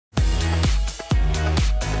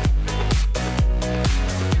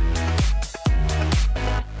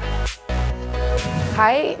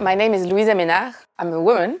Hi, my name is Louisa Mesnard. I'm a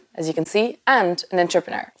woman, as you can see, and an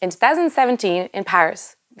entrepreneur. In 2017, in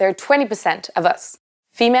Paris, there are 20% of us,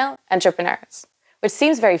 female entrepreneurs, which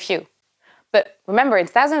seems very few. But remember, in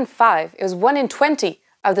 2005, it was 1 in 20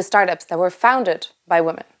 of the startups that were founded by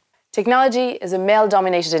women. Technology is a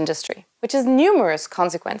male-dominated industry, which has numerous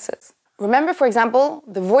consequences. Remember, for example,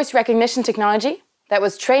 the voice recognition technology that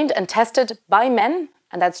was trained and tested by men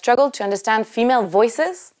and that struggled to understand female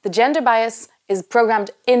voices? The gender bias is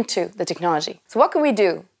programmed into the technology. So what can we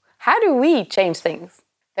do? How do we change things?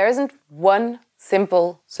 There isn't one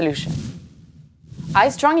simple solution. I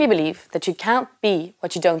strongly believe that you can't be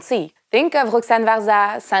what you don't see. Think of Roxane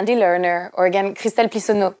Varza, Sandy Lerner, or again, Christelle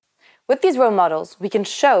Pissonneau. With these role models, we can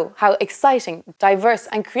show how exciting, diverse,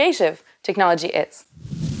 and creative technology is.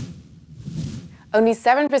 Only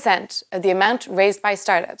 7% of the amount raised by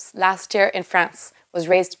startups last year in France was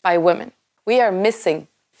raised by women. We are missing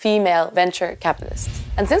female venture capitalists.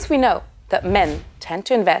 And since we know that men tend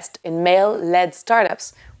to invest in male-led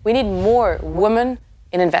startups, we need more women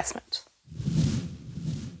in investment.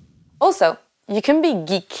 Also, you can be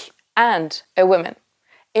geek and a woman.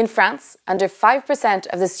 In France, under 5%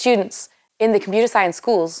 of the students in the computer science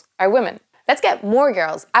schools are women. Let's get more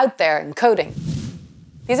girls out there and coding.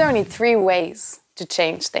 These are only 3 ways to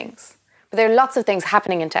change things. But there are lots of things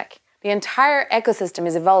happening in tech. The entire ecosystem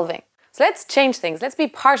is evolving. So let's change things. Let's be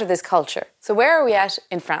part of this culture. So where are we at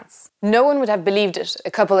in France? No one would have believed it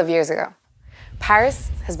a couple of years ago.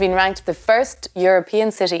 Paris has been ranked the first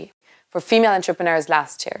European city for female entrepreneurs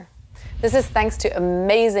last year. This is thanks to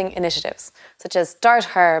amazing initiatives, such as Start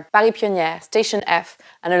Her, Paris Pionnière, Station F,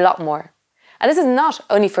 and a lot more. And this is not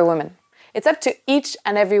only for women. It's up to each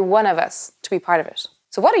and every one of us to be part of it.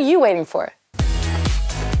 So what are you waiting for?